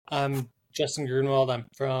I'm Justin Grunewald. I'm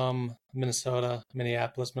from Minnesota,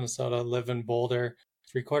 Minneapolis, Minnesota. Live in Boulder,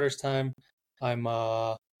 three quarters time. I'm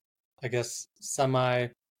I guess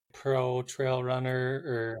semi-pro trail runner,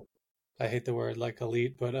 or I hate the word like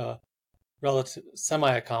elite, but relative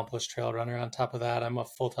semi-accomplished trail runner. On top of that, I'm a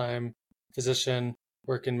full-time physician,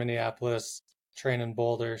 work in Minneapolis, train in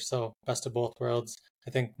Boulder. So best of both worlds.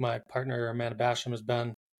 I think my partner Amanda Basham has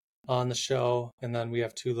been on the show, and then we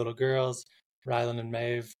have two little girls, Rylan and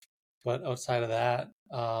Maeve. But outside of that,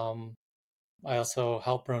 I also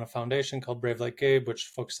help run a foundation called Brave Like Gabe, which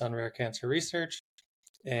focuses on rare cancer research,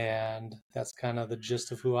 and that's kind of the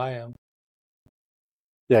gist of who I am.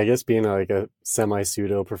 Yeah, I guess being like a semi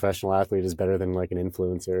pseudo professional athlete is better than like an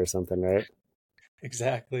influencer or something, right?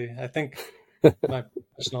 Exactly. I think my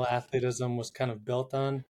professional athletism was kind of built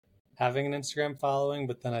on having an Instagram following,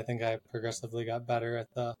 but then I think I progressively got better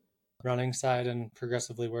at the running side and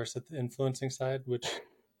progressively worse at the influencing side, which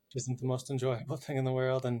isn't the most enjoyable thing in the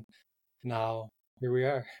world. And now here we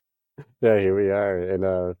are. Yeah, here we are. And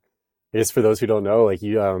I guess for those who don't know, like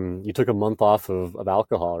you took a month off of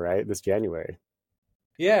alcohol, right? This January.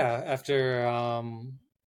 Yeah, after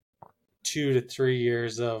 2 to 3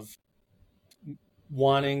 years of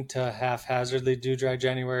wanting to haphazardly do dry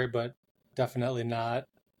January, but definitely not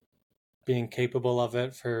being capable of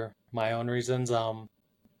it for my own reasons.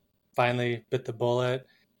 Finally bit the bullet,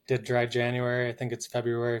 did dry January. I think it's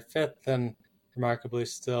February 5th, and remarkably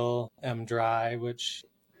still am dry, which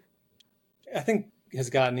I think has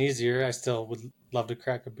gotten easier. I still would love to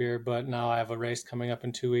crack a beer, but now I have a race coming up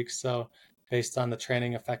in 2 weeks. So, based on the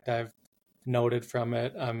training effect I've noted from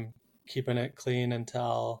it, I'm keeping it clean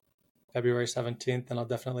until February 17th, and I'll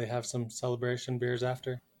definitely have some celebration beers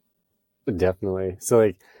after. Definitely. So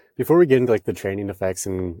like before we get into like the training effects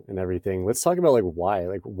and everything, let's talk about like why.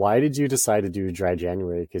 Like why did you decide to do dry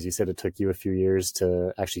January? Because you said it took you a few years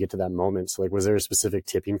to actually get to that moment. So like was there a specific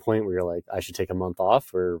tipping point where you're like, I should take a month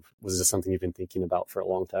off, or was this something you've been thinking about for a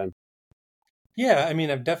long time? Yeah, I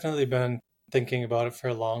mean, I've definitely been thinking about it for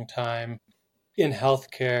a long time. In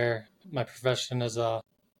healthcare, my profession is a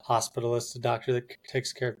hospitalist, a doctor that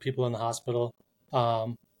takes care of people in the hospital.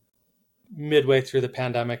 Um, Midway through the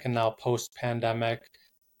pandemic and now post pandemic,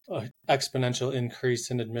 exponential increase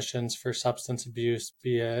in admissions for substance abuse,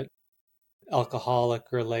 be it alcoholic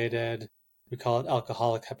related. We call it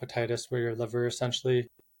alcoholic hepatitis, where your liver essentially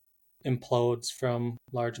implodes from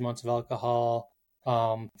large amounts of alcohol,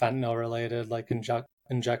 fentanyl related, like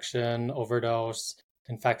injection, overdose,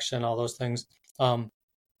 infection, all those things. Um,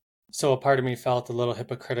 so a part of me felt a little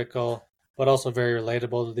hypocritical, but also very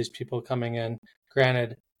relatable to these people coming in.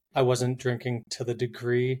 Granted, I wasn't drinking to the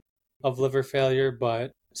degree of liver failure,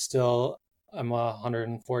 but still, I'm a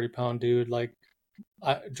 140-pound dude. Like,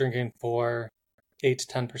 drinking for 8 to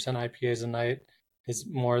 10% IPAs a night is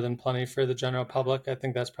more than plenty for the general public. I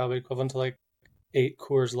think that's probably equivalent to like 8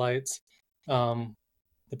 Coors Lights. Um,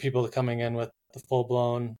 the people coming in with the full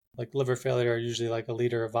blown like liver failure are usually like a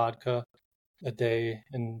liter of vodka a day,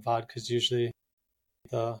 and vodka is usually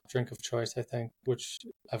the drink of choice, I think, which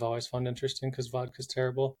I've always found interesting because vodka is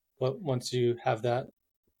terrible. But once you have that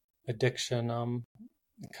addiction,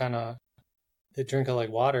 kind of they drink it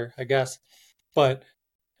like water, I guess. But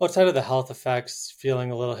outside of the health effects,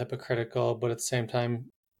 feeling a little hypocritical, but at the same time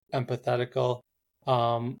empathetical,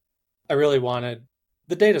 um, I really wanted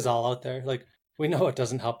the data's all out there. Like we know it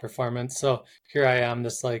doesn't help performance. So here I am,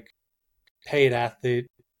 this like paid athlete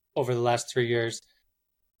over the last 3 years,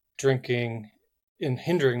 drinking and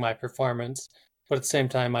hindering my performance. But at the same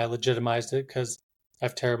time, I legitimized it because I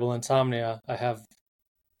have terrible insomnia. I have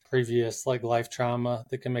previous like life trauma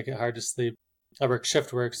that can make it hard to sleep. I work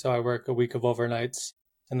shift work, so I work a week of overnights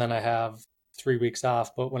and then I have 3 weeks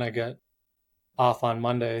off. But when I get off on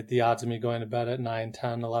Monday, the odds of me going to bed at 9,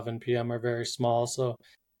 10, 11 p.m. are very small. So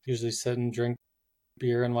usually sit and drink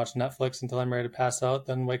beer and watch Netflix until I'm ready to pass out,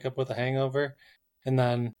 then wake up with a hangover. And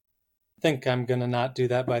then think I'm going to not do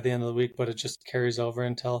that by the end of the week, but it just carries over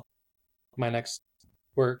until my next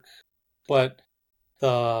work. But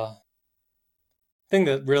the thing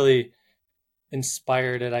that really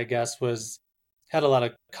inspired it, I guess, was had a lot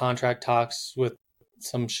of contract talks with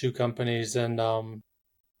some shoe companies and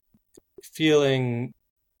feeling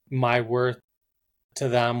my worth to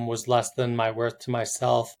them was less than my worth to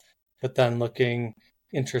myself. But then looking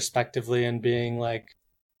introspectively and being like,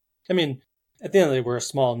 I mean, at the end of the day, we're a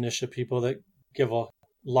small niche of people that give a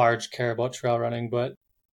large care about trail running, but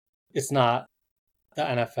it's not the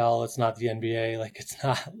NFL, it's not the NBA, like it's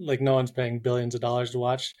not like no one's paying billions of dollars to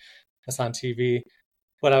watch us on TV.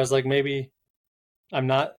 But I was like, maybe I'm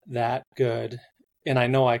not that good and I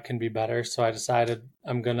know I can be better. So I decided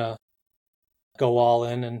I'm gonna go all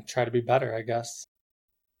in and try to be better, I guess.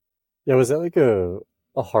 Yeah, was that like a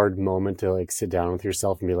hard moment to like sit down with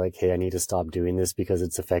yourself and be like, "Hey, I need to stop doing this because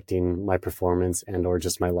it's affecting my performance and or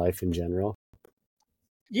just my life in general?"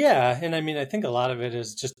 Yeah, and I mean, I think a lot of it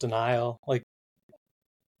is just denial. Like,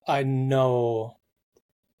 I know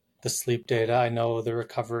the sleep data, I know the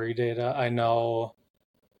recovery data, I know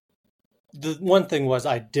the one thing was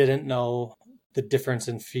I didn't know the difference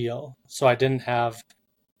in feel. So I didn't have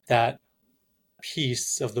that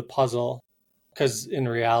piece of the puzzle because in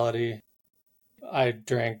reality, I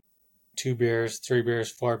drank 2 beers, 3 beers,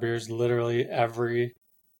 4 beers literally every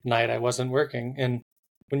night I wasn't working. And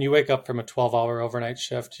when you wake up from a 12-hour overnight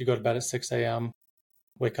shift, you go to bed at 6 a.m.,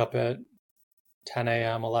 wake up at 10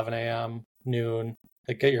 a.m., 11 a.m., noon,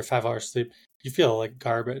 like get your 5 hours sleep, you feel like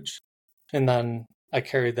garbage. And then I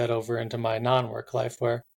carried that over into my non work life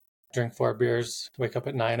where I drink 4 beers, wake up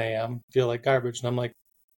at 9 a.m., feel like garbage. And I'm like,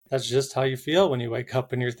 that's just how you feel when you wake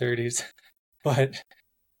up in your 30s. But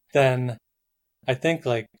then I think,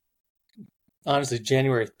 like, honestly,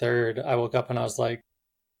 January 3rd, I woke up and I was like,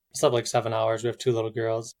 I slept like 7 hours. We have two little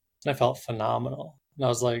girls, and I felt phenomenal. And I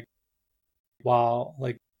was like, wow,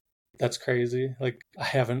 like, that's crazy. Like, I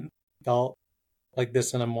haven't felt like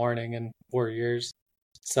this in a morning in 4 years.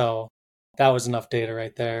 So that was enough data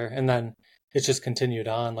right there. And then it's just continued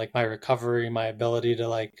on, like my recovery, my ability to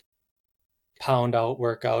like pound out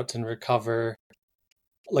workouts and recover.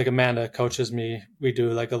 Like Amanda coaches me. We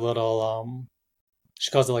do like a little she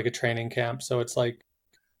calls it like a training camp. So it's like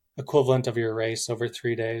equivalent of your race over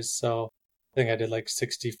 3 days. So I think I did like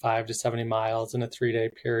 65 to 70 miles in a 3 day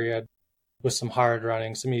period with some hard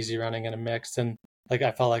running, some easy running and a mix. And like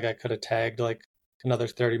I felt like I could have tagged like another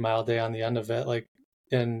 30-mile day on the end of it, like,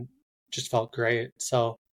 and just felt great.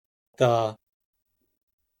 So the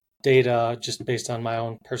data, just based on my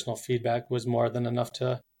own personal feedback, was more than enough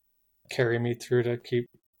to carry me through to keep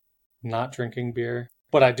not drinking beer.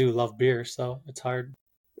 But I do love beer, so it's hard.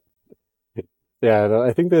 Yeah,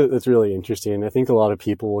 I think that that's really interesting. I think a lot of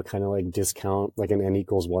people will kind of like discount like an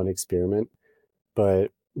N=1 experiment,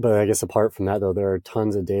 but I guess apart from that though, there are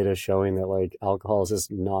tons of data showing that like alcohol is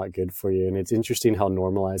just not good for you, and it's interesting how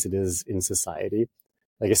normalized it is in society.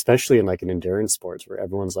 Like especially in like an endurance sports where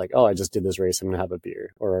everyone's like, "Oh, I just did this race, I'm gonna have a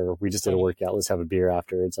beer," or "We just did a Totally. workout, let's have a beer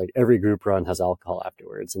after." It's like every group run has alcohol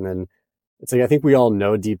afterwards, and then it's like I think we all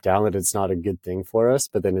know deep down that it's not a good thing for us,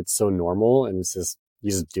 but then it's so normal and it's just you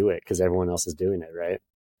just do it because everyone else is doing it, right?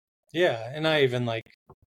 Yeah, and I even like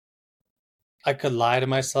I could lie to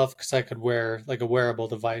myself because I could wear like a wearable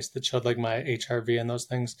device that showed like my HRV and those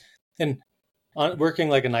things. And working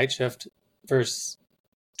like a night shift versus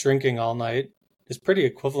drinking all night is pretty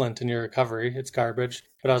equivalent in your recovery. It's garbage.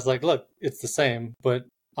 But I was like, look, it's the same, but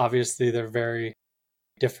obviously they're very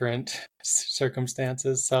different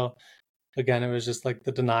circumstances. So again, it was just like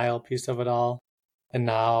the denial piece of it all. And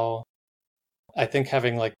now I think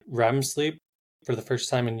having like REM sleep for the first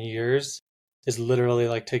time in years is literally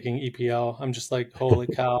like taking EPO. I'm just like, holy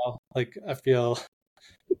cow. Like I feel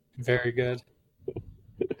very good.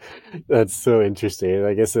 That's so interesting.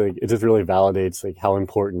 I guess like, it just really validates like how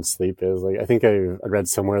important sleep is. Like I think I read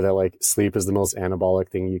somewhere that like sleep is the most anabolic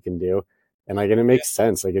thing you can do, and like and it Yeah. makes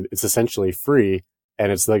sense. Like it's essentially free,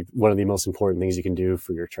 and it's like one of the most important things you can do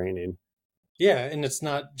for your training. Yeah, and it's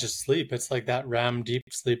not just sleep. It's like that REM deep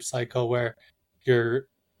sleep cycle where you're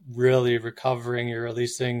really recovering, you're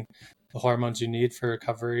releasing the hormones you need for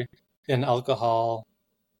recovery. And alcohol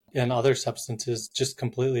and other substances just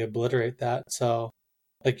completely obliterate that. So,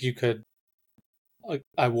 like, you could, like,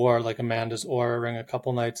 I wore like Amanda's Aura ring a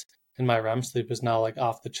couple nights, and my REM sleep is now like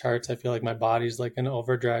off the charts. I feel like my body's like in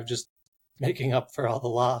overdrive, just making up for all the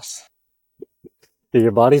loss. Yeah,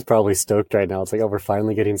 your body's probably stoked right now. It's like, oh, we're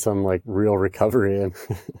finally getting some like real recovery in.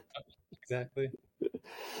 Exactly.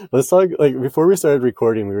 Let's talk like before we started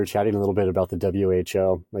recording, we were chatting a little bit about the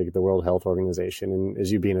WHO, like the World Health Organization, and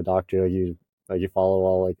as you being a doctor, you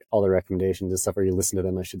follow all the recommendations and stuff, or you listen to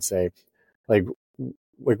them, I should say. Like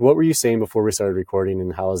like what were you saying before we started recording,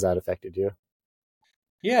 and how has that affected you?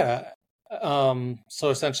 Yeah. So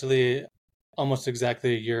essentially, almost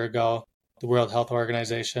exactly a year ago, the World Health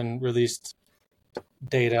Organization released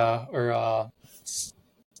data or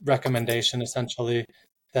recommendation essentially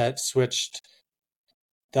that switched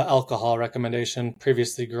the alcohol recommendation.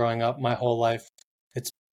 Previously, growing up my whole life,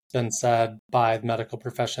 it's been said by the medical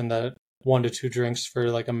profession that 1 to 2 drinks for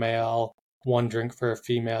like a male, 1 drink for a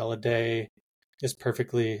female a day is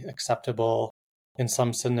perfectly acceptable. In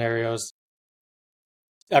some scenarios,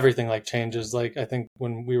 everything like changes. Like I think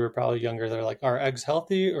when we were probably younger, they're like, are eggs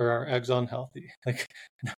healthy or are eggs unhealthy?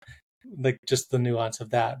 Like just the nuance of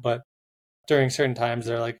that. But during certain times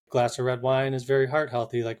they're like glass of red wine is very heart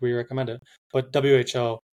healthy, like we recommend it. But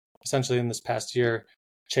WHO essentially in this past year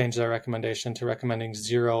changed their recommendation to recommending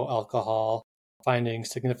zero alcohol, finding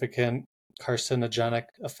significant carcinogenic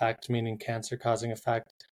effect, meaning cancer causing effect.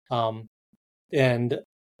 Um, and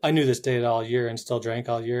I knew this data all year and still drank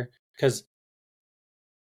all year because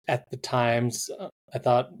at the times I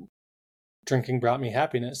thought drinking brought me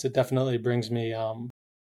happiness. It definitely brings me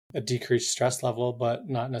a decreased stress level, but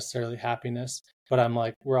not necessarily happiness. But I'm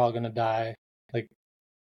like, we're all gonna die. Like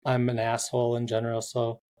I'm an asshole in general,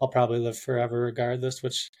 so I'll probably live forever regardless,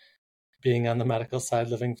 which being on the medical side,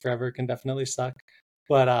 living forever can definitely suck.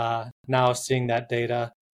 But now seeing that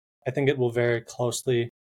data, I think it will very closely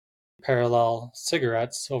parallel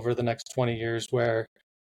cigarettes over the next 20 years where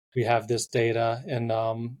we have this data and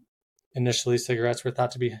initially cigarettes were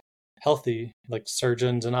thought to be healthy, like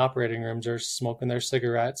surgeons in operating rooms are smoking their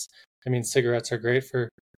cigarettes. I mean, cigarettes are great for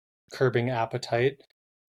curbing appetite,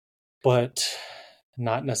 but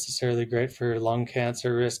not necessarily great for lung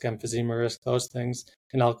cancer risk, emphysema risk, those things.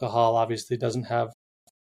 And alcohol obviously doesn't have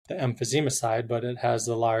the emphysema side, but it has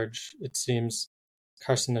a large, it seems,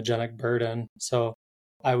 carcinogenic burden. So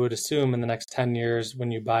I would assume in the next 10 years,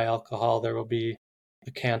 when you buy alcohol, there will be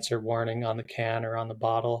a cancer warning on the can or on the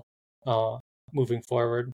bottle uh, moving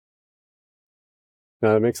forward.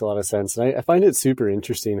 No, that makes a lot of sense. And I find it super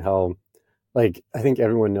interesting how, like, I think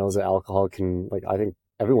everyone knows that alcohol can, like, I think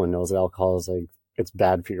everyone knows that alcohol is like, it's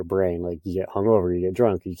bad for your brain. Like, you get hungover, you get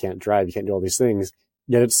drunk, you can't drive, you can't do all these things.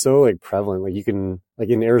 Yet it's so, like, prevalent. Like, you can, like,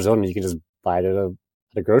 in Arizona, you can just buy it at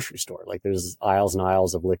a grocery store. Like, there's aisles and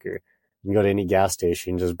aisles of liquor. You can go to any gas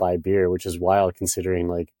station, just buy beer, which is wild considering,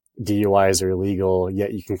 like, DUIs are illegal,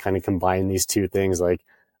 yet you can kind of combine these two things, like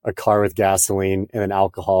a car with gasoline and then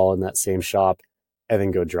alcohol in that same shop and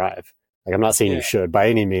then go drive. Like I'm not saying you Yeah, should by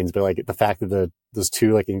any means, but like the fact that those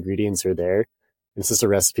two like ingredients are there, it's just a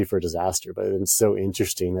recipe for disaster. But it's so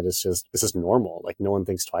interesting that it's just normal. Like no one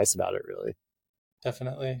thinks twice about it really.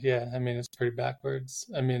 definitely. Yeah, I mean, it's pretty backwards.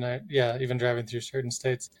 I mean, yeah, even driving through certain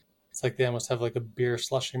states, it's like they almost have like a beer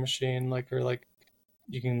slushy machine, like, or like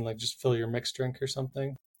you can like just fill your mixed drink or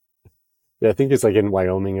something. Yeah, I think it's like in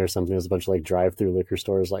Wyoming or something. There's a bunch of like drive-through liquor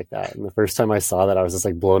stores like that. And the first time I saw that, I was just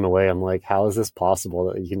like blown away. I'm like, how is this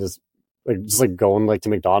possible that you can just like going like to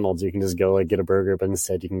McDonald's, you can just go like get a burger, but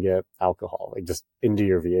instead you can get alcohol like just into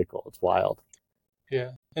your vehicle. It's wild.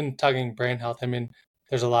 Yeah. And talking brain health, I mean,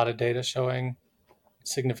 there's a lot of data showing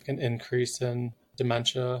significant increase in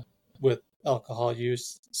dementia with alcohol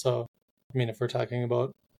use. So, I mean, if we're talking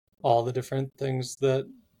about all the different things that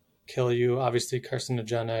kill you, obviously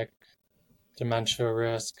carcinogenic, dementia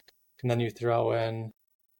risk, and then you throw in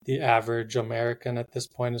the average American at this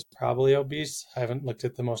point is probably obese. I haven't looked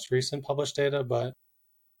at the most recent published data, but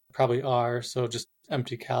probably are. So just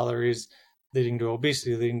empty calories leading to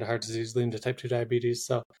obesity, leading to heart disease, leading to type 2 diabetes.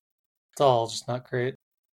 So it's all just not great.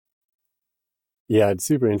 Yeah, it's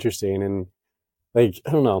super interesting. And like,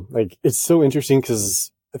 I don't know, like it's so interesting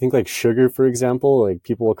because I think like sugar, for example, like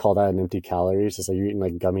people will call that an empty calories. It's like you're eating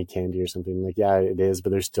like gummy candy or something. Like, yeah, it is, but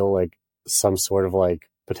there's still like some sort of like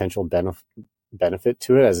potential benefit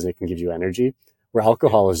to it as in it can give you energy. Where Yeah,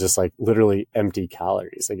 alcohol is just like literally empty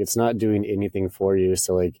calories. Like it's not doing anything for you.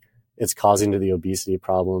 So like it's causing to the obesity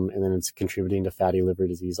problem and then it's contributing to fatty liver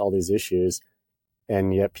disease, all these issues.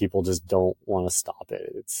 And yet people just don't want to stop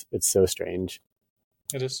it. It's so strange.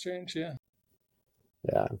 it is strange. Yeah.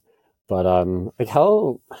 Yeah. But like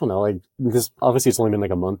how I don't know, like this obviously it's only been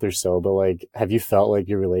like a month or so, but like have you felt like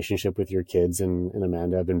your relationship with your kids and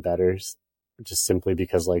Amanda have been better just simply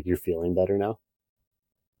because like you're feeling better now?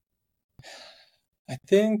 I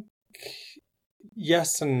think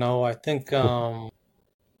yes and no. I think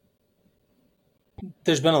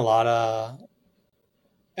there's been a lot of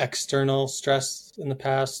external stress in the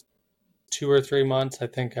past 2 or 3 months. I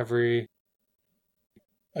think every,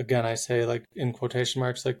 again, I say like in quotation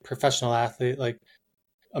marks, like professional athlete, like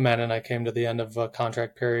Amanda and I came to the end of a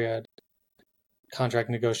contract period. Contract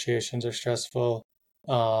negotiations are stressful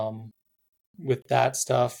um, with that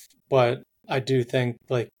stuff. But I do think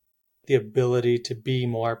like the ability to be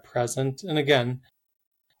more present. And again,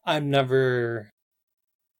 I'm never,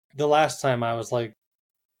 the last time I was like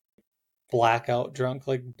blackout drunk,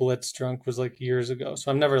 like blitz drunk was like years ago. So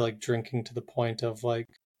I'm never like drinking to the point of like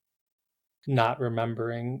not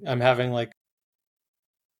remembering. I'm having like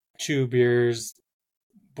 2 beers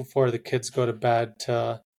before the kids go to bed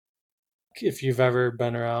to, if you've ever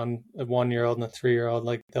been around a 1 year old and a 3 year old,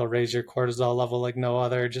 like they'll raise your cortisol level like no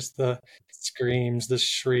other, just the screams, the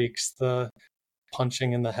shrieks, the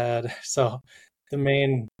punching in the head. So the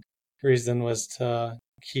main reason was to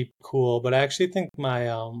keep cool. But I actually think my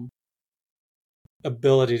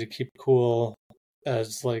ability to keep cool,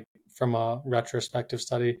 as like from a retrospective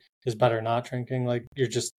study, is better not drinking. Like you're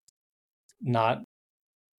just not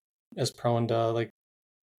as prone to like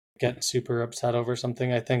get super upset over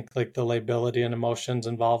something. I think like the lability and emotions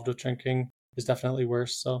involved with drinking is definitely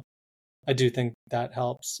worse. So I do think that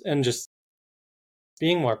helps. And just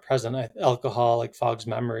being more present. Alcohol like fogs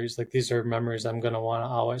memories. Like these are memories I'm going to want to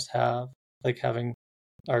always have. Like having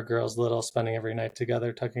our girls little, spending every night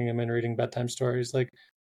together, tucking them in, reading bedtime stories. Like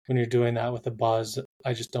when you're doing that with a buzz,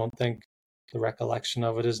 I just don't think the recollection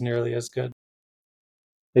of it is nearly as good.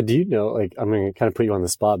 And do you know, like, I'm gonna kind of put you on the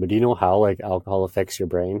spot, but do you know how like alcohol affects your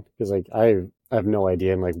brain? Because like I have no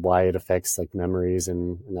idea and like why it affects like memories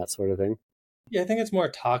and that sort of thing. Yeah, I think it's more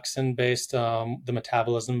toxin based. The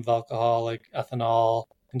metabolism of alcohol, like ethanol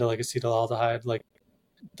into like acetaldehyde, like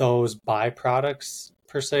those byproducts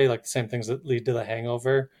per se, like the same things that lead to the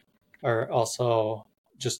hangover, are also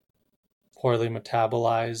just poorly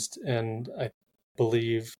metabolized and I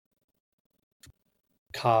believe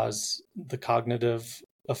cause the cognitive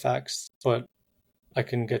effects. But I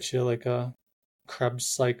can get you like a Krebs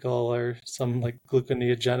cycle or some like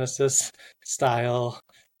gluconeogenesis style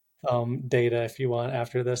data if you want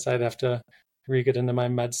after this. I'd have to re get into my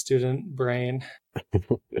med student brain.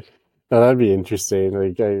 No, that'd be interesting.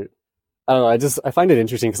 Like I don't know. I find it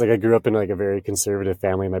interesting because like I grew up in like a very conservative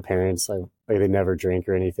family. My parents like they never drink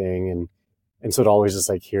or anything, and so to always just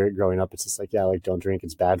like hear it growing up, it's just like yeah, like don't drink,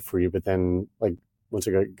 it's bad for you. But then like once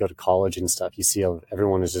I go to college and stuff, you see how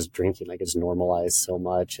everyone is just drinking, like it's normalized so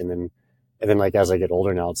much, and then like as I get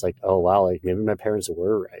older now, it's like oh wow, like maybe my parents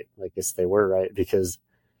were right. Like yes, they were right because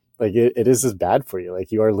like it is just bad for you.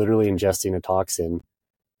 Like you are literally ingesting a toxin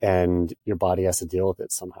and your body has to deal with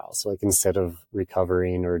it somehow. So like instead of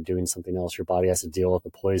recovering or doing something else, your body has to deal with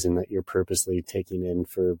the poison that you're purposely taking in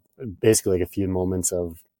for basically like a few moments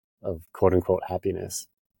of quote unquote happiness.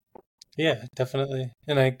 Yeah, definitely.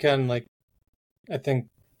 And I can like I think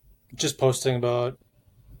just posting about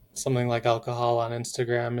something like alcohol on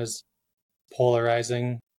Instagram is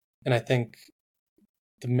polarizing. And I think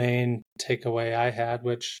the main takeaway I had,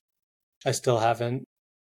 which I still haven't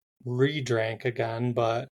re-drank again,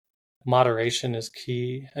 but moderation is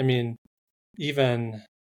key. I mean, even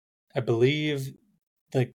I believe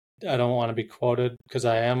like I don't want to be quoted because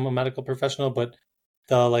I am a medical professional, but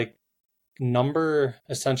the like number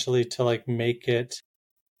essentially to like make it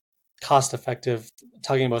cost effective,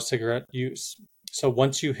 talking about cigarette use. So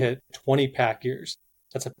once you hit 20 pack years,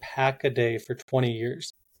 that's a pack a day for 20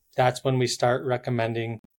 years. That's when we start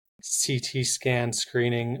recommending CT scan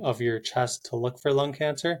screening of your chest to look for lung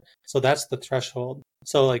cancer. So that's the threshold.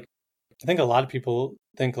 So like I think a lot of people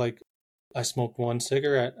think like I smoke one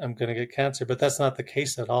cigarette, I'm going to get cancer, but that's not the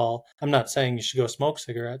case at all. I'm not saying you should go smoke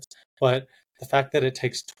cigarettes, but the fact that it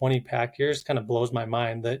takes 20 pack years kind of blows my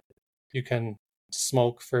mind that you can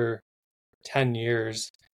smoke for 10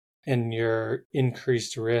 years and your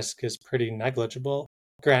increased risk is pretty negligible.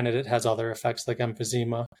 Granted, it has other effects like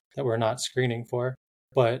emphysema that we're not screening for.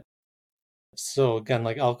 But so, again,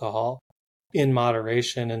 like alcohol, in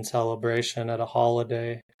moderation and celebration at a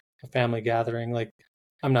holiday, a family gathering, like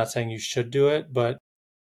I'm not saying you should do it, but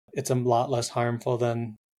it's a lot less harmful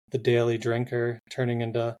than the daily drinker turning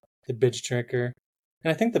into the binge drinker.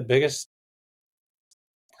 And I think the biggest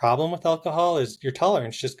problem with alcohol is your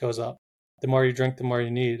tolerance just goes up. The more you drink, the more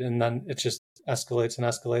you need, and then it just escalates and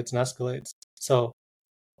escalates and escalates. So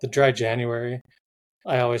the dry January,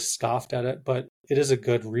 I always scoffed at it, but it is a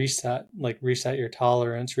good reset. Like reset your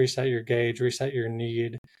tolerance, reset your gauge, reset your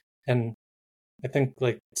need. And I think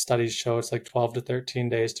like studies show it's like 12 to 13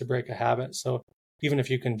 days to break a habit. So even if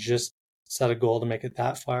you can just set a goal to make it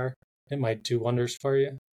that far, it might do wonders for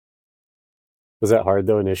you. Was that hard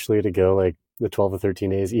though initially to go like the 12 to 13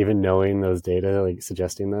 days, even knowing those data, like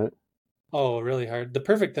suggesting that? Oh, really hard. The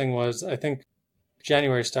perfect thing was I think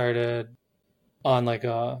January started on like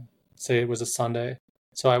a say it was a Sunday.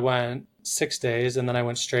 So I went 6 days and then I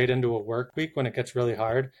went straight into a work week when it gets really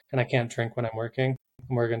hard and I can't drink when I'm working.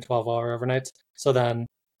 I'm working 12-hour overnights. So then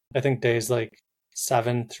I think days like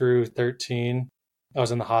 7 through 13, I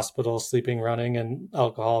was in the hospital sleeping, running, and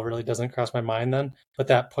alcohol really doesn't cross my mind then. But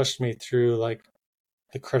that pushed me through like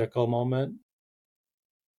the critical moment.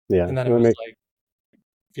 Yeah, And then it that was makes like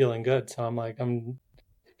feeling good. So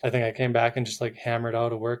I think I came back and just like hammered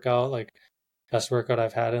out a workout, like best workout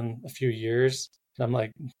I've had in a few years. And I'm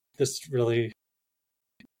like, this really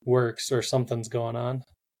works or something's going on.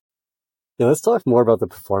 yeah. Let's talk more about the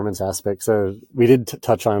performance aspect. So we did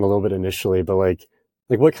touch on it a little bit initially, but like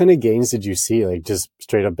what kind of gains did you see? Like just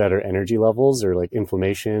straight up better energy levels, or like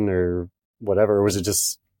inflammation, or whatever? Or was it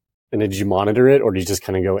just and did you monitor it, or did you just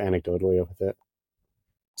kind of go anecdotally with it?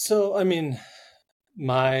 So, I mean,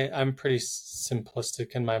 I'm pretty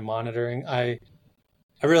simplistic in my monitoring. I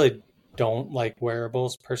really don't like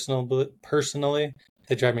wearables personally.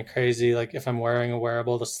 They drive me crazy. Like if I'm wearing a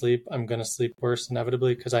wearable to sleep, I'm gonna sleep worse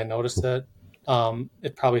inevitably because I notice it.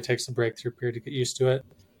 It probably takes a breakthrough period to get used to it.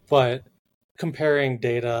 But comparing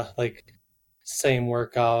data, like same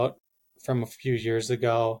workout from a few years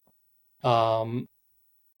ago, um,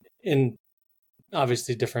 in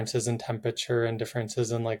obviously differences in temperature and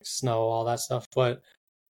differences in like snow, all that stuff. But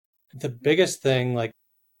the biggest thing, like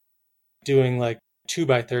doing like 2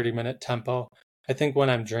 by 30 minute tempo. I think when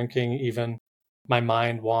I'm drinking, even my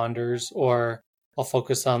mind wanders or I'll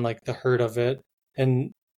focus on like the hurt of it.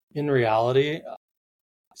 And in reality,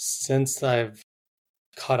 since I've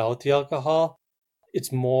cut out the alcohol,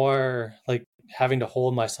 it's more like having to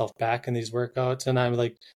hold myself back in these workouts. And I'm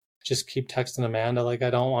like, just keep texting Amanda, like,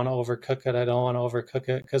 I don't want to overcook it. I don't want to overcook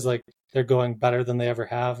it because like they're going better than they ever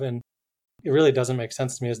have. And it really doesn't make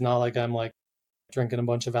sense to me. It's not like I'm like, drinking a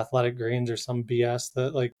bunch of athletic greens or some BS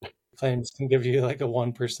that like claims can give you like a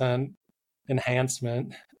 1%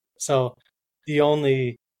 enhancement. So the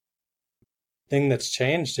only thing that's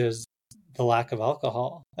changed is the lack of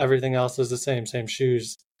alcohol. Everything else is the same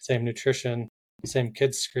shoes, same nutrition, same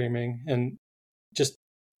kids screaming. And just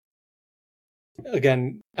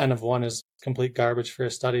again, N of one is complete garbage for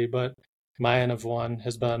a study, but my N of one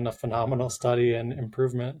has been a phenomenal study and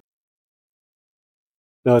improvement.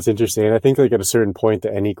 No, it's interesting. I think like at a certain point,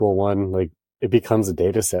 the n equal one, like it becomes a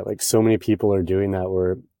data set. Like so many people are doing that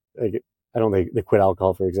where like I don't think they quit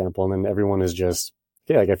alcohol, for example, and then everyone is just,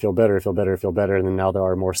 yeah, like I feel better, I feel better, I feel better. And then now there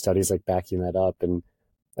are more studies like backing that up. And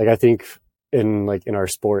like I think in our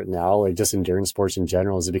sport now, like just endurance sports in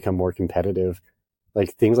general, as it become more competitive,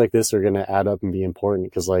 like things like this are gonna add up and be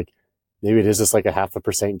important because like maybe it is just like a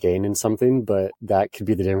 0.5% gain in something, but that could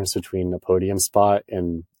be the difference between a podium spot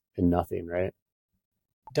and nothing, right?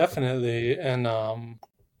 Definitely. And I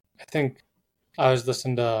think I was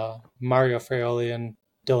listening to Mario Fraioli and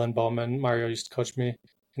Dylan Bowman. Mario used to coach me,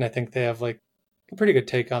 and I think they have like a pretty good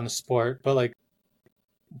take on the sport. But like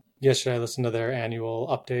yesterday, I listened to their annual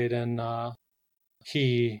update, and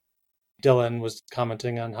he Dylan was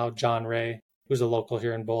commenting on how John Ray, who's a local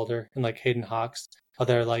here in Boulder, and like Hayden Hawks, how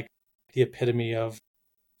they're like the epitome of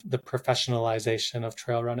the professionalization of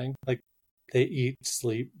trail running. Like they eat,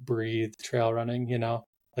 sleep, breathe trail running,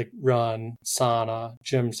 like run, sauna,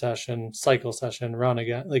 gym session, cycle session, run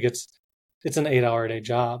again. Like it's an 8 hour a day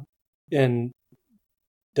job. And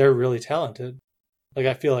they're really talented. Like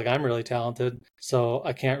I feel like I'm really talented, so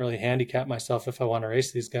I can't really handicap myself if I want to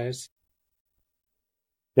race these guys.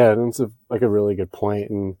 Yeah, and it's like a really good point.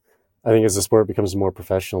 And I think as the sport becomes more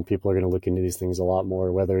professional, people are going to look into these things a lot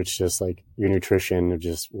more, whether it's just like your nutrition or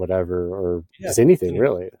just whatever, or Yeah. just anything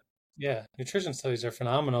really. Yeah, nutrition studies are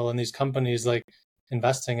phenomenal, and these companies like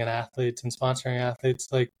investing in athletes and sponsoring athletes.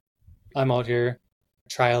 Like I'm out here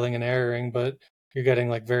trialing and erroring, but you're getting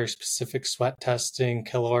like very specific sweat testing,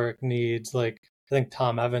 caloric needs. Like I think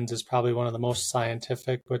Tom Evans is probably one of the most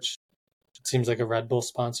scientific, which it seems like a Red Bull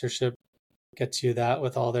sponsorship gets you that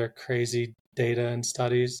with all their crazy data and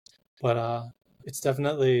studies. But it's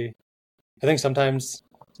definitely, I think sometimes,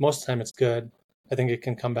 most of the time it's good. I think it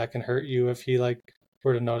can come back and hurt you if he like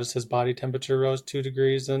were to notice his body temperature rose 2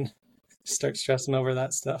 degrees and start stressing over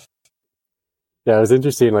that stuff. Yeah, it was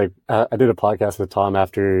interesting. Like I did a podcast with Tom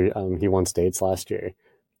after he won states last year,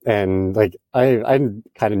 and like I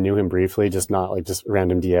kind of knew him briefly, just not like just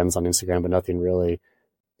random DMs on Instagram, but nothing really.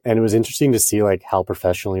 And it was interesting to see like how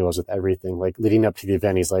professional he was with everything. Like leading up to the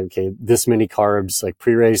event, he's like, okay, this many carbs, like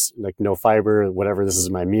pre-race, like no fiber, whatever. This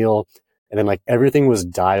is my meal. And then like everything was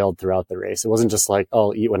dialed throughout the race. It wasn't just like, oh,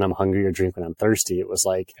 I'll eat when I'm hungry or drink when I'm thirsty. It was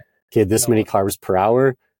like, okay, this No, many carbs per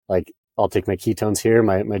hour. Like I'll take my ketones here,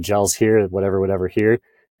 my gels here, whatever here.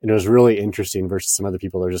 And it was really interesting versus some other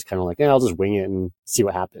people that are just kind of like, yeah, I'll just wing it and see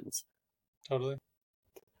what happens. totally.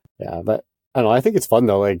 Yeah. But I don't know. I think it's fun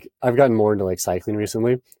though. Like I've gotten more into like cycling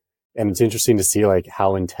recently, and it's interesting to see like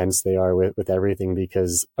how intense they are with everything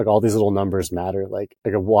because like all these little numbers matter, like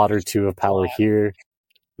a watt or two of power here,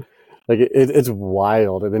 like it's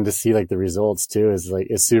wild. And then to see like the results too is like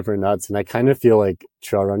it's super nuts. And I kind of feel like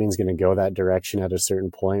trail running is going to go that direction at a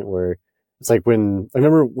certain point where it's like when I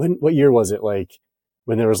remember what year was it, like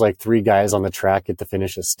when there was like three guys on the track at the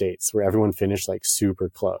finish of states where everyone finished like super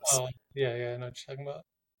close. Oh, yeah, yeah, I know what you're talking about.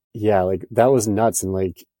 Yeah, like that was nuts. And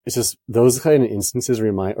like, it's just those kind of instances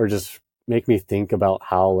remind or just make me think about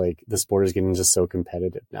how like the sport is getting just so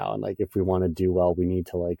competitive now. And like, if we want to do well, we need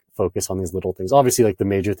to like focus on these little things. Obviously, like the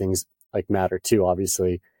major things like matter too,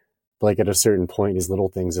 obviously. But like at a certain point, these little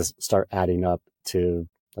things just start adding up to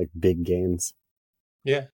like big gains.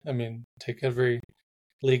 Yeah, I mean, take every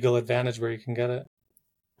legal advantage where you can get it.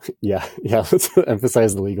 Yeah, yeah. Let's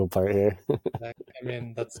emphasize the legal part here. I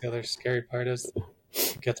mean, that's the other scary part is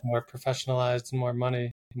it gets more professionalized and more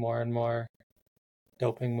money, more and more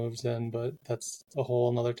doping moves in, but that's a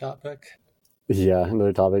whole nother topic. Yeah,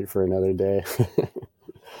 another topic for another day.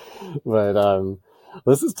 But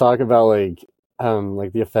let's just talk about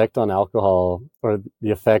like the effect on alcohol or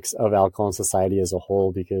the effects of alcohol in society as a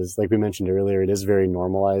whole, because like we mentioned earlier, it is very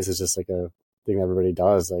normalized. It's just like a thing everybody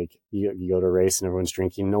does. Like you go to a race and everyone's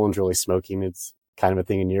drinking. No one's really smoking. It's kind of a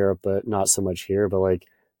thing in Europe, but not so much here. But like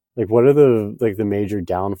what are the major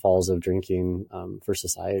downfalls of drinking for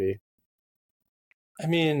society? I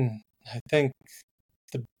mean, I think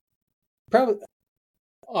the probably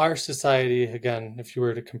our society, again, if you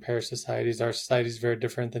were to compare societies, our society is very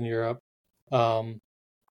different than Europe. Um,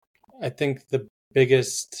 I think the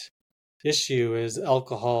biggest issue is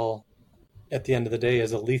alcohol at the end of the day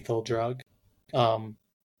is a lethal drug. Um,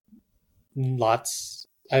 lots,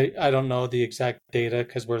 I don't know the exact data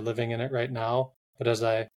because we're living in it right now, but as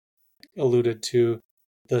I alluded to,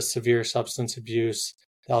 the severe substance abuse,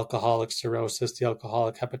 the alcoholic cirrhosis, the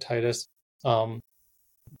alcoholic hepatitis, um,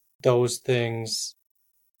 those things,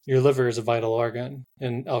 your liver is a vital organ,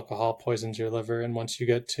 and alcohol poisons your liver. And once you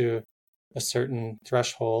get to a certain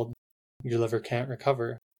threshold, your liver can't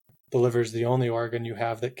recover. The liver is the only organ you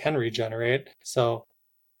have that can regenerate. So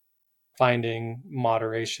finding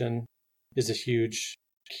moderation is a huge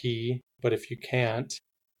key. But if you can't,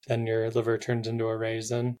 then your liver turns into a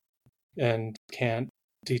raisin and can't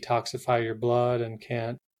detoxify your blood and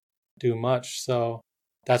can't do much. So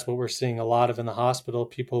that's what we're seeing a lot of in the hospital,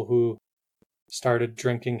 people who started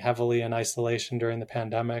drinking heavily in isolation during the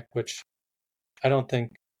pandemic, which I don't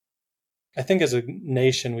think, I think as a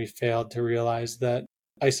nation, we failed to realize that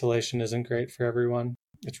isolation isn't great for everyone.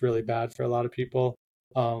 It's really bad for a lot of people.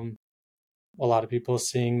 Um, a lot of people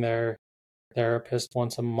seeing their therapist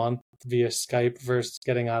once a month via Skype versus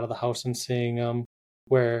getting out of the house and seeing them,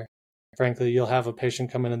 where frankly, you'll have a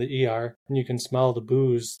patient come into the ER and you can smell the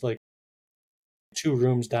booze like 2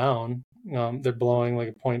 rooms down. They're blowing like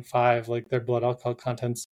a point 0.5, like their blood alcohol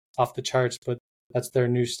content's off the charts, but that's their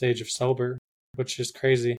new stage of sober, which is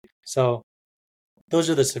crazy. So those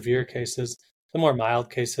are the severe cases. The more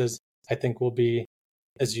mild cases, I think, will be,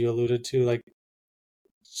 as you alluded to, like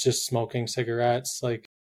just smoking cigarettes, like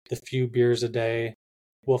the few beers a day.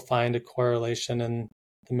 We'll find a correlation in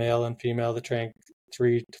the male and female that drank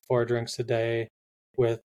 3 to 4 drinks a day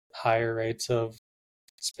with higher rates of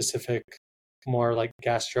specific, more like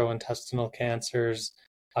gastrointestinal cancers.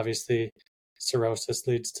 Obviously, cirrhosis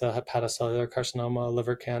leads to hepatocellular carcinoma,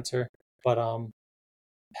 liver cancer. But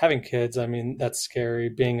having kids, I mean, that's scary.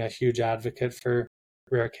 Being a huge advocate for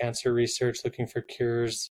rare cancer research, looking for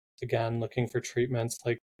cures, again, looking for treatments.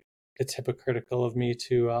 Like, it's hypocritical of me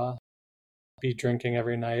to be drinking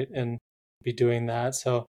every night and be doing that.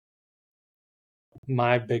 So,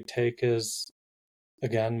 my big take is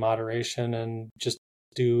again, moderation and just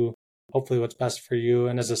do hopefully what's best for you.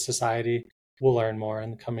 And as a society, we'll learn more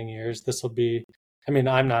in the coming years. This will be, I mean,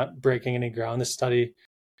 I'm not breaking any ground. This study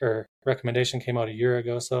or recommendation came out a year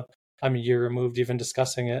ago, so I'm a year removed even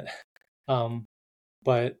discussing it. Um,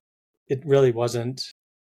 but it really wasn't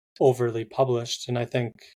overly published. And I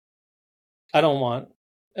think I don't want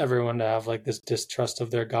everyone to have like this distrust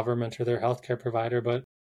of their government or their healthcare provider, but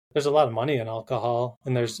there's a lot of money in alcohol,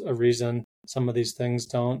 and there's a reason some of these things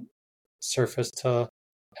don't surface to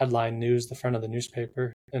headline news, the front of the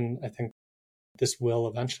newspaper. And I think this will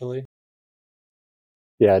eventually.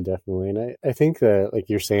 Yeah, definitely. And I think that, like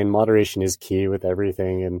you're saying, moderation is key with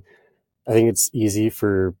everything. And I think it's easy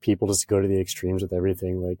for people just to go to the extremes with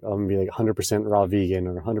everything. Like, I'm going to be like 100% raw vegan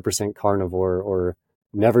or 100% carnivore or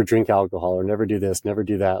never drink alcohol or never do this, never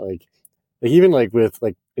do that. Like even like with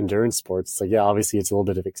like endurance sports, it's like, yeah, obviously it's a little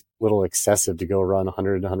bit of little excessive to go run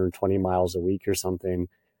 100 to 120 miles a week or something.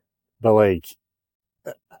 But like,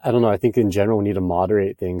 I don't know. I think in general, we need to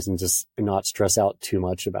moderate things and just not stress out too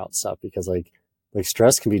much about stuff, because like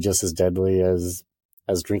stress can be just as deadly as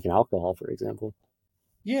drinking alcohol, for example.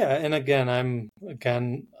 Yeah, and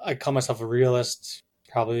I call myself a realist,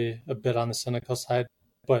 probably a bit on the cynical side,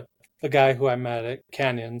 but the guy who I met at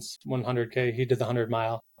Canyons 100K, he did the 100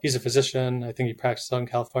 mile. He's a physician. I think he practiced out in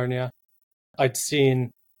California. I'd seen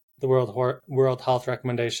the World Health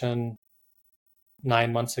recommendation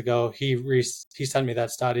 9 months ago. He sent me that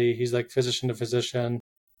study. He's like physician to physician,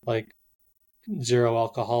 like zero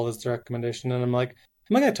alcohol is the recommendation, and I'm like,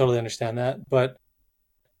 I totally understand that, but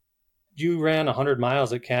you ran 100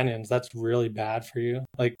 miles at Canyons. That's really bad for you.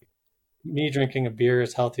 Like me drinking a beer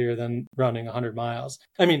is healthier than running 100 miles.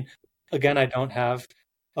 I mean, again, I don't have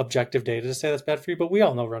objective data to say that's bad for you, but we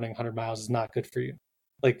all know running 100 miles is not good for you.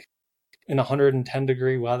 Like in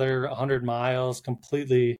 110-degree weather, 100 miles,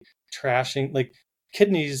 completely trashing, like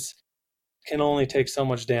kidneys can only take so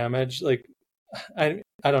much damage. Like I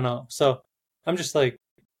don't know. So I'm just like,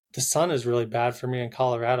 the sun is really bad for me in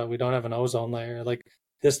Colorado. We don't have an ozone layer. Like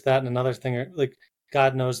this, that, and another thing. Like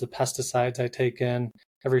God knows the pesticides I take in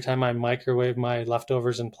every time I microwave my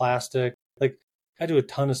leftovers in plastic. Like I do a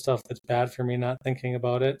ton of stuff that's bad for me, not thinking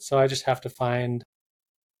about it. So I just have to find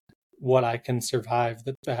what I can survive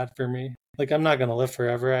that's bad for me. Like I'm not going to live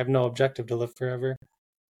forever. I have no objective to live forever.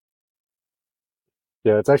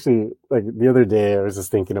 Yeah, it's actually like the other day I was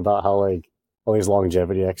just thinking about how like all these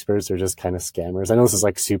longevity experts are just kind of scammers. I know this is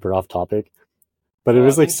like super off topic, but it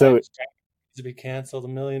was like Inside so Tracker needs to be canceled a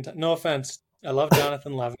million times. No offense. I love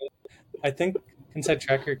Jonathan Levitt. I think Inside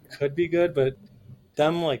Tracker could be good, but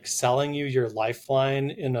them like selling you your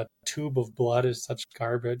lifeline in a tube of blood is such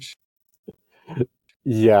garbage.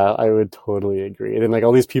 yeah, I would totally agree. And then like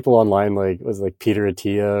all these people online, like was like Peter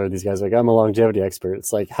Attia or these guys like I'm a longevity expert.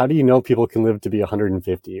 It's like how do you know people can live to be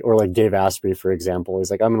 150? Or like Dave Asprey, for example,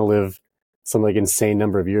 he's like I'm gonna live some like insane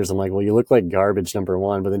number of years. I'm like, well, you look like garbage, number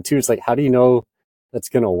one. But then two, it's like how do you know that's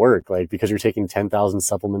gonna work? Like because you're taking 10,000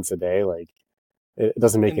 supplements a day, like it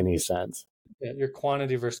doesn't make And any sense. yeah, your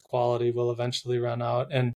quantity versus quality will eventually run out.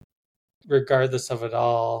 And regardless of it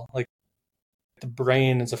all, like the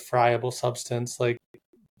brain is a friable substance. Like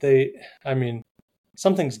they, I mean,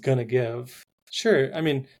 something's gonna give. Sure, I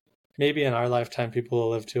mean, maybe in our lifetime people will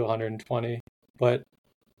live to 120, but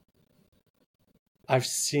I've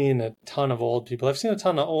seen a ton of old people. I've seen a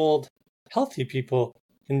ton of old, healthy people.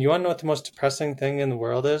 And you want to know what the most depressing thing in the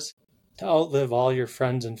world is? To outlive all your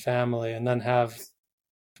friends and family and then have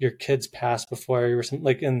your kids pass before you or something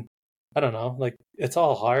like in I don't know, like it's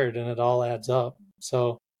all hard and it all adds up.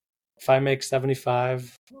 So if I make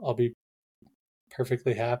 75, I'll be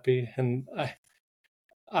perfectly happy. And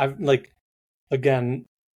I've like again,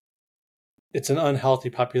 it's an unhealthy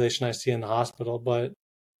population I see in the hospital, but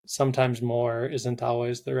sometimes more isn't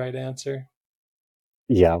always the right answer.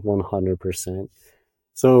 Yeah, 100%.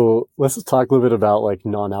 So let's just talk a little bit about like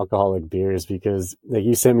non-alcoholic beers because like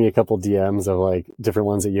you sent me a couple DMs of like different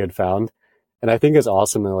ones that you had found. And I think it's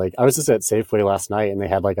awesome that like I was just at Safeway last night and they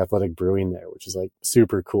had like athletic brewing there, which is like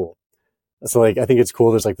super cool. So like I think it's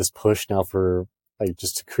cool there's like this push now for like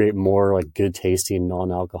just to create more like good tasting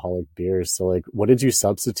non-alcoholic beers. So like what did you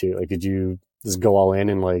substitute? Like did you just go all in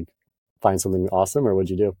and like find something awesome or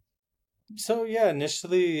what'd you do? So yeah,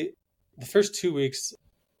 initially the first 2 weeks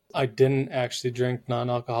I didn't actually drink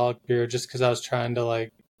non-alcoholic beer just because I was trying to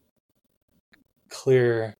like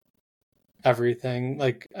clear everything.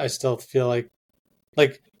 Like I still feel like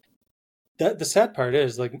that the sad part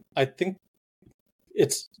is like I think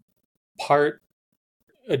it's part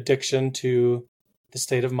addiction to the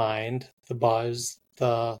state of mind, the buzz,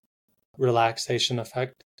 the relaxation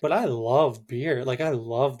effect. But I love beer. Like I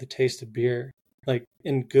love the taste of beer. Like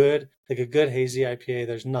in good, like a good hazy IPA,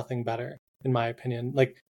 there's nothing better in my opinion.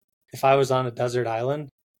 Like if I was on a desert island,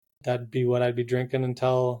 that'd be what I'd be drinking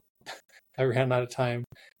until I ran out of time.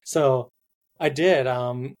 So I did.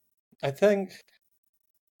 I think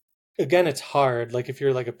again, it's hard. Like if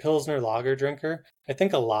you're like a Pilsner lager drinker, I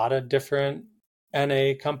think a lot of different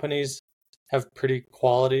NA companies have pretty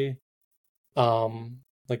quality,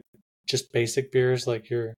 like just basic beers like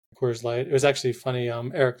your Coors Light. It was actually funny.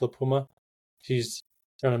 Eric LaPuma, he's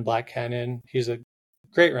running Black Canyon. He's a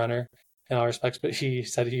great runner in all respects, but he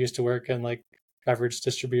said he used to work in like beverage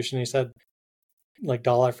distribution. He said like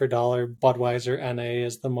dollar for dollar, Budweiser NA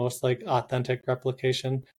is the most like authentic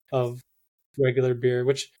replication of regular beer,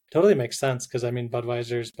 which totally makes sense because I mean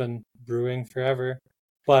Budweiser's been brewing forever.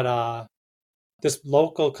 But this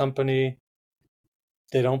local company,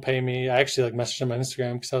 they don't pay me. I actually like messaged them on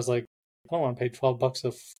Instagram because I was like, I don't want to pay $12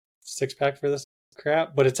 a six pack for this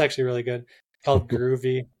crap, but it's actually really good. It's called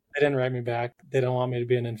Groovy. They didn't write me back. They don't want me to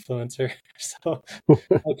be an influencer, so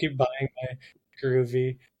I'll keep buying my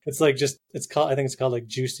Groovy. It's like just it's called I think it's called like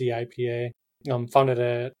Juicy IPA. Found it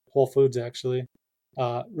at Whole Foods actually.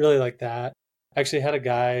 Really like that. Actually had a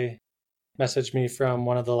guy message me from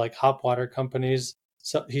one of the like hop water companies.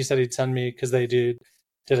 So he said he'd send me because they did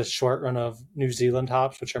a short run of New Zealand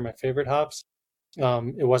hops, which are my favorite hops.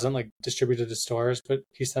 It wasn't like distributed to stores, but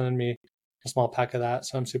he's sending me a small pack of that.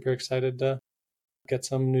 So I'm super excited to get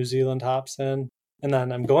some New Zealand hops in. And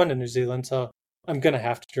then I'm going to New Zealand, so I'm gonna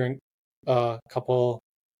have to drink a couple.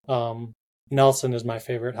 Um, Nelson is my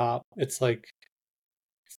favorite hop. It's like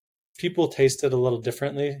people taste it a little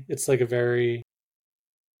differently. It's like a very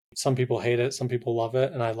some people hate it, some people love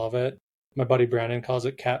it, and I love it. My buddy Brandon calls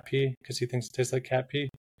it cat pee because he thinks it tastes like cat pee,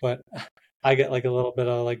 but I get like a little bit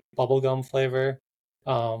of like bubblegum flavor,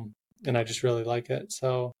 and I just really like it.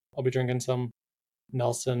 So I'll be drinking some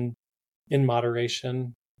Nelson in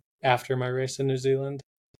moderation after my race in New Zealand.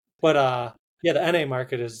 But yeah, the NA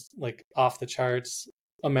market is like off the charts.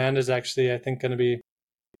 Amanda's actually, I think, going to be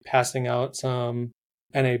passing out some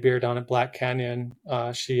NA beer down at Black Canyon.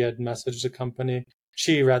 She had messaged the company.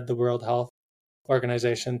 She read the World Health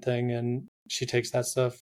Organization thing, and she takes that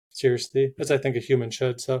stuff seriously, as I think a human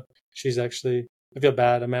should. So she's actually, I feel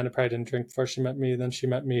bad. Amanda probably didn't drink before she met me. Then she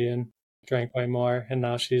met me and drank way more. And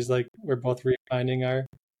now she's like, we're both refining our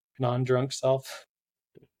non-drunk self.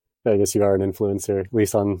 I guess you are an influencer, at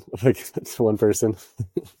least on like one person.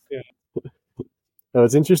 Yeah. No,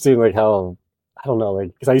 it's interesting, like how I don't know,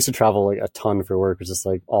 like because I used to travel like a ton for work, just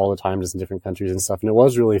like all the time, just in different countries and stuff, and it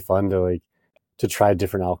was really fun to like to try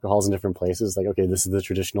different alcohols in different places. Like, okay, this is the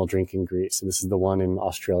traditional drink in Greece, and this is the one in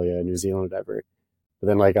Australia, New Zealand, whatever. But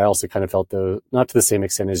then like I also kind of felt the not to the same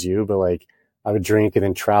extent as you, but like I would drink and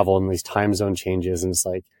then travel in these time zone changes, and it's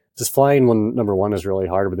like just flying when number one is really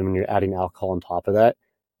hard, but then when you're adding alcohol on top of that,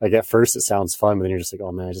 like at first it sounds fun, but then you're just like,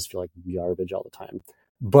 oh man, I just feel like garbage all the time.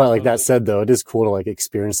 But like that Totally. said, though, it is cool to like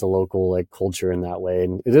experience the local like culture in that way,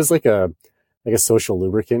 and it is like a social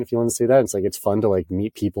lubricant, if you want to say that. It's like it's fun to like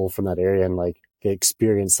meet people from that area and like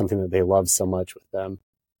experience something that they love so much with them.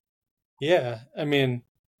 Yeah. I mean,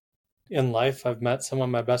 in life, I've met some of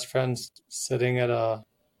my best friends sitting at a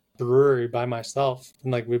brewery by myself,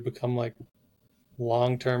 and like we've become like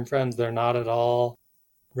long-term friends. They're not at all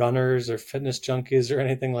runners or fitness junkies or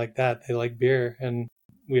anything like that. They like beer, and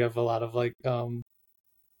we have a lot of like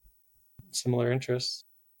similar interests.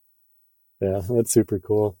 Yeah, that's super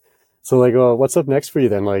cool. So like, what's up next for you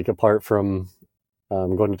then? Like apart from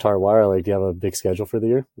going to Tarawara, like do you have a big schedule for the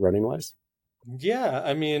year running wise? Yeah,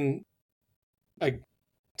 I mean, I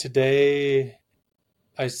today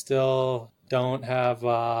I still don't have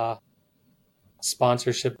a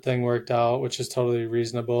sponsorship thing worked out, which is totally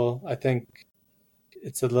reasonable. I think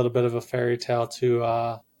it's a little bit of a fairy tale to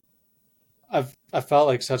I felt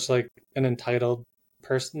like such like an entitled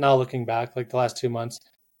person. Now looking back, like the last 2 months,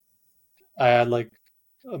 I had like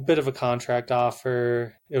a bit of a contract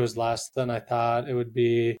offer. It was less than I thought it would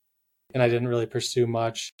be, and I didn't really pursue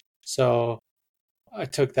much. So I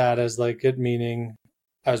took that as like it meaning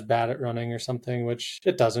I was bad at running or something, which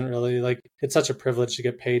it doesn't really. Like it's such a privilege to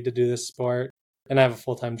get paid to do this sport, and I have a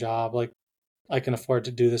full-time job. Like I can afford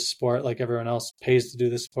to do this sport like everyone else pays to do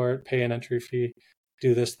this sport, pay an entry fee,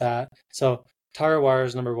 do this, that. So Tarawara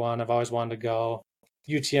is number one. I've always wanted to go.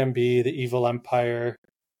 UTMB, the Evil Empire,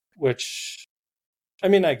 which I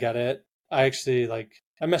mean, I get it. I actually like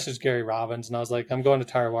I messaged Gary Robbins and I was like, I'm going to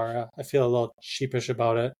Tarawara. I feel a little sheepish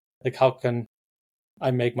about it. Like, how can I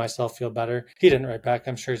make myself feel better? He didn't write back.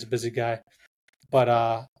 I'm sure he's a busy guy.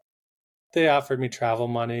 But they offered me travel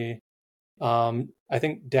money. I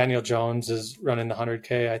think Daniel Jones is running the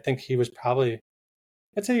 100K. I think he was probably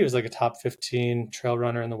I'd say he was like a top 15 trail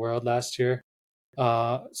runner in the world last year.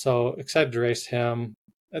 So excited to race him.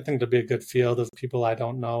 I think there'll be a good field of people I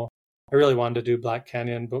don't know. I really wanted to do Black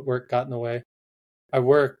Canyon, but work got in the way. I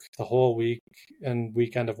work the whole week and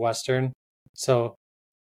weekend of Western. So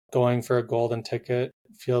going for a golden ticket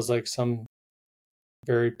feels like some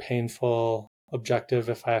very painful objective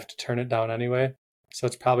if I have to turn it down anyway. So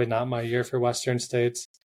it's probably not my year for Western states.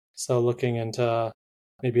 So looking into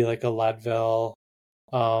maybe like a Leadville,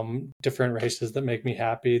 different races that make me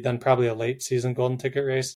happy, then probably a late season golden ticket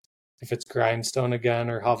race. If it's Grindstone again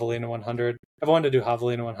or Javelina 100. I've wanted to do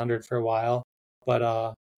Javelina 100 for a while,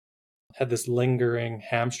 but had this lingering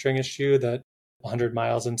hamstring issue that 100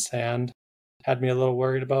 miles in sand had me a little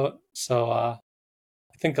worried about. So I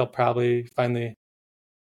think I'll probably finally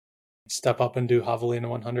step up and do Javelina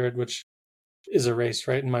 100, which is a race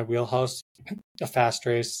right in my wheelhouse, a fast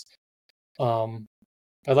race. Um,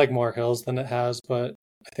 I like more hills than it has, but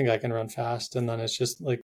I think I can run fast. And then it's just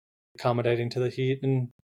like accommodating to the heat and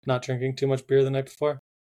not drinking too much beer the night before.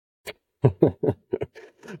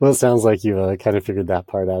 Well, it sounds like you kind of figured that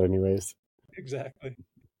part out, anyways. Exactly.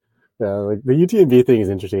 Yeah, like the UTMB thing is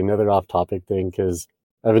interesting. Another off-topic thing because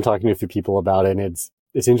I've been talking to a few people about it, and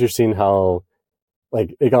it's interesting how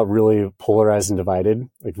like it got really polarized and divided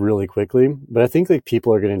like really quickly. But I think like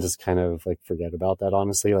people are gonna just kind of like forget about that,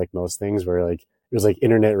 honestly, like most things where like it was like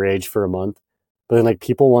internet rage for a month. But then like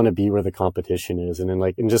people want to be where the competition is. And then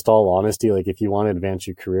like in just all honesty, like if you want to advance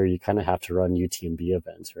your career, you kind of have to run UTMB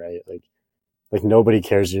events, right? Like nobody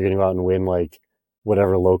cares if you're gonna go out and win like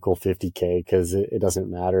whatever local 50K because it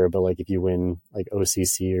doesn't matter. But like if you win like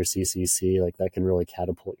OCC or CCC, like that can really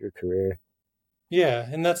catapult your career. Yeah.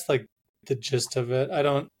 And that's like the gist of it. I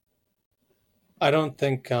don't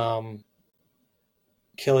think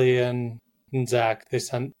Killian and Zach, they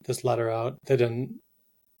sent this letter out. They didn't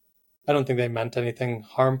I don't think they meant anything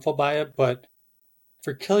harmful by it, but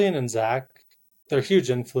for Killian and Zach, they're huge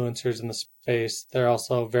influencers in the space. They're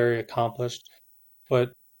also very accomplished,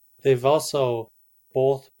 but they've also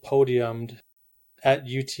both podiumed at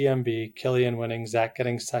UTMB, Killian winning, Zach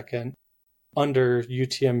getting second, under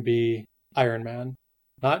UTMB Ironman.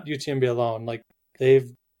 Not UTMB alone. Like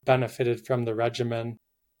they've benefited from the regimen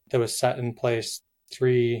that was set in place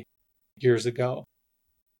 3 years ago.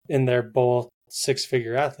 And they're both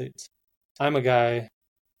six-figure athletes. I'm a guy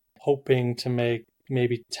hoping to make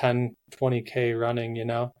maybe 10, 20K running, you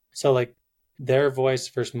know? So like their voice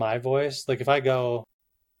versus my voice, like if I go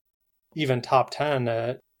even top 10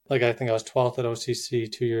 at, like I think I was 12th at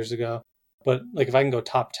OCC 2 years ago, but like if I can go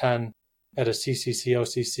top 10 at a CCC,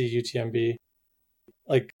 OCC, UTMB,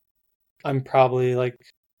 like I'm probably like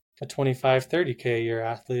a 25, 30K a year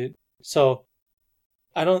athlete. So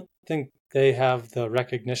I don't think they have the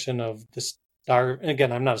recognition of the star. And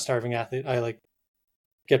again, I'm not a starving athlete. I like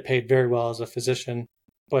get paid very well as a physician,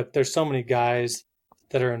 but there's so many guys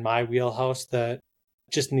that are in my wheelhouse that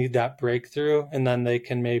just need that breakthrough, and then they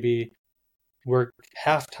can maybe work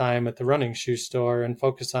half time at the running shoe store and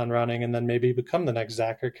focus on running, and then maybe become the next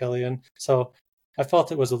Zach or Killian. So I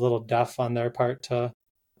felt it was a little deaf on their part to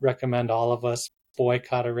recommend all of us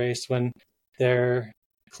boycott a race when they're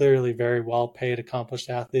clearly very well paid, accomplished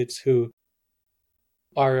athletes who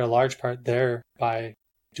are a large part there by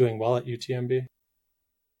doing well at UTMB.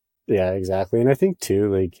 Yeah, exactly. And I think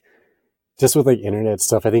too, like just with like internet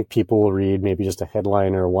stuff, I think people will read maybe just a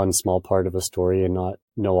headline or one small part of a story and not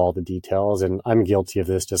know all the details. And I'm guilty of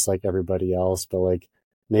this just like everybody else, but like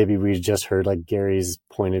maybe we just heard like Gary's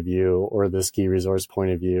point of view or the ski resort's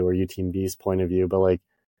point of view or UTMB's point of view, but like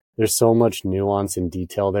there's so much nuance and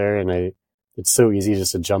detail there. And it's so easy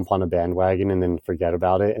just to jump on a bandwagon and then forget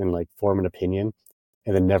about it and like form an opinion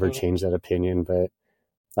and then never Totally. change that opinion. But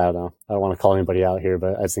I don't know. I don't want to call anybody out here,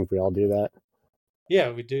 but I think we all do that.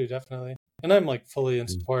 Yeah, we do definitely. And I'm like fully in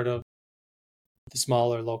support of the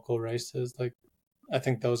smaller local races. Like I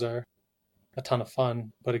think those are a ton of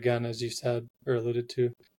fun. But again, as you said or alluded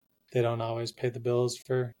to, they don't always pay the bills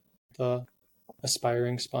for the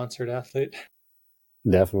aspiring sponsored athlete.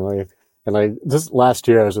 Definitely. And like just last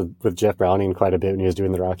year, I was with Jeff Browning quite a bit when he was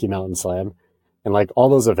doing the Rocky Mountain Slam. And like all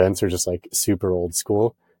those events are just like super old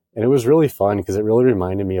school. And it was really fun because it really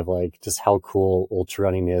reminded me of like just how cool ultra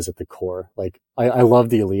running is at the core. Like I love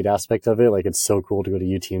the elite aspect of it. Like it's so cool to go to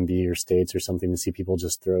UTMB or States or something to see people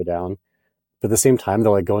just throw down. But at the same time,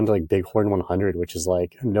 they'll like go into like Bighorn 100, which is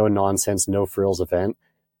like no nonsense, no frills event.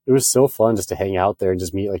 It was so fun just to hang out there and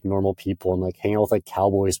just meet like normal people and like hang out with like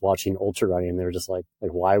cowboys watching ultra running. And they were just like,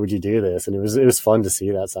 why would you do this? And it was fun to see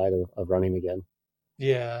that side of running again.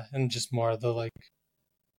 Yeah, and just more of the like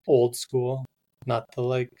old school, not the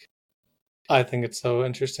like. I think it's so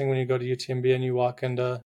interesting when you go to UTMB and you walk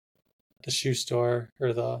into the shoe store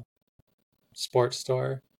or the sports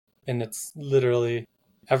store, and it's literally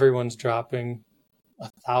everyone's dropping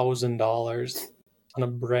 $1,000 on a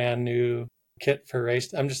brand new kit for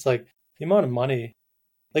race. I'm just like the amount of money,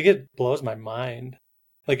 like it blows my mind.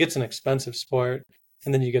 Like it's an expensive sport,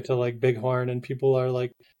 and then you get to like Bighorn, and people are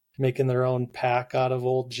like making their own pack out of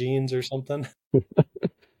old jeans or something.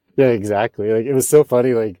 Yeah, exactly. Like it was so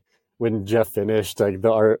funny. Like when Jeff finished, like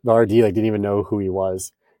the RD like didn't even know who he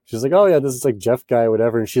was. She was like, "Oh yeah, this is like Jeff guy,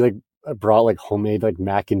 whatever." And she like brought like homemade like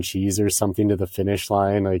mac and cheese or something to the finish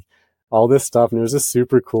line, like all this stuff. And it was just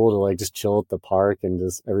super cool to like just chill at the park and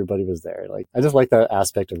just everybody was there. Like I just like that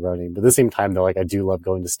aspect of running. But at the same time, though, like I do love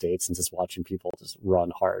going to states and just watching people just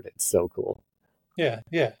run hard. It's so cool. Yeah,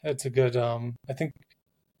 yeah, it's a good. I think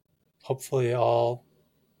hopefully all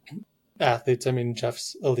athletes. I mean,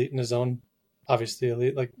 Jeff's elite in his own, obviously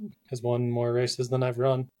elite, like has won more races than I've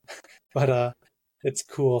run. But it's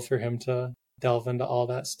cool for him to delve into all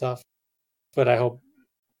that stuff. But I hope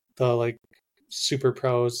the like super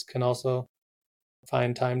pros can also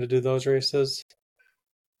find time to do those races.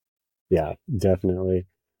 Yeah, definitely.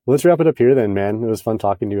 Well, let's wrap it up here then, man. It was fun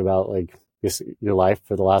talking to you about like your life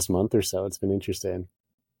for the last month or so. It's been interesting.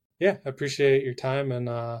 Yeah, I appreciate your time,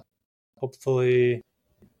 and hopefully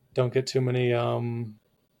don't get too many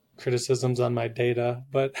criticisms on my data,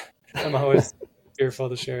 but I'm always fearful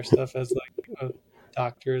to share stuff as like a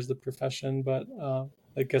doctor is the profession. But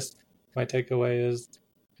I guess my takeaway is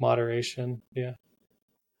moderation. Yeah.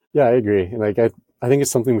 Yeah, I agree. And like I think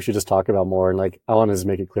it's something we should just talk about more. And like I want to just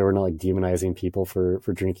make it clear we're not like demonizing people for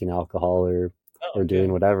drinking alcohol or Oh, or yeah.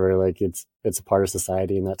 doing whatever. Like it's a part of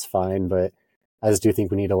society and that's fine. But I just do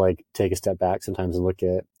think we need to like take a step back sometimes and look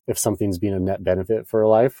at if something's being a net benefit for our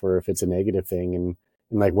life or if it's a negative thing, and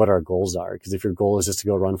like what our goals are. Because if your goal is just to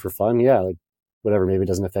go run for fun, yeah, like whatever, maybe it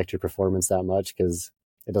doesn't affect your performance that much because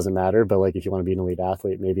it doesn't matter. But like if you want to be an elite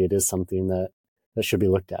athlete, maybe it is something that should be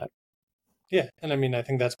looked at. Yeah, and I mean, I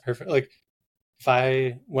think that's perfect. Like,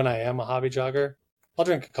 when I am a hobby jogger, I'll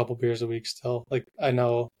drink a couple beers a week still. Like, I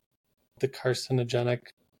know the carcinogenic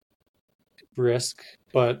risk,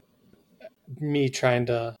 but me trying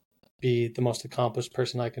to be the most accomplished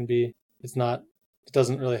person I can be, it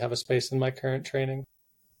doesn't really have a space in my current training.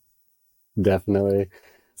 Definitely.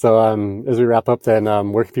 So as we wrap up then,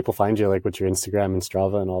 where can people find you? Like what's your Instagram and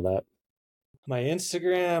Strava and all that? My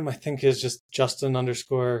Instagram, I think, is just Justin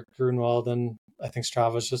underscore Grunewald, and I think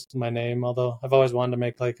Strava is just my name. Although I've always wanted to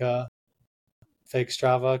make like a fake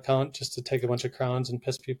Strava account just to take a bunch of crowns and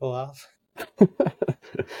piss people off.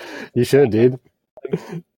 You should, dude.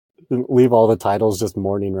 Leave all the titles just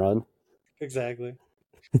morning run. Exactly.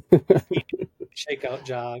 Shakeout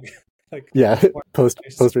jog, like Yeah, post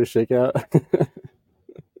race shakeout.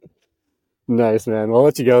 Nice, man. Well, I'll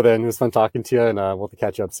let you go then. It was fun talking to you, and we'll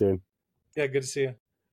catch up soon. Yeah, good to see you.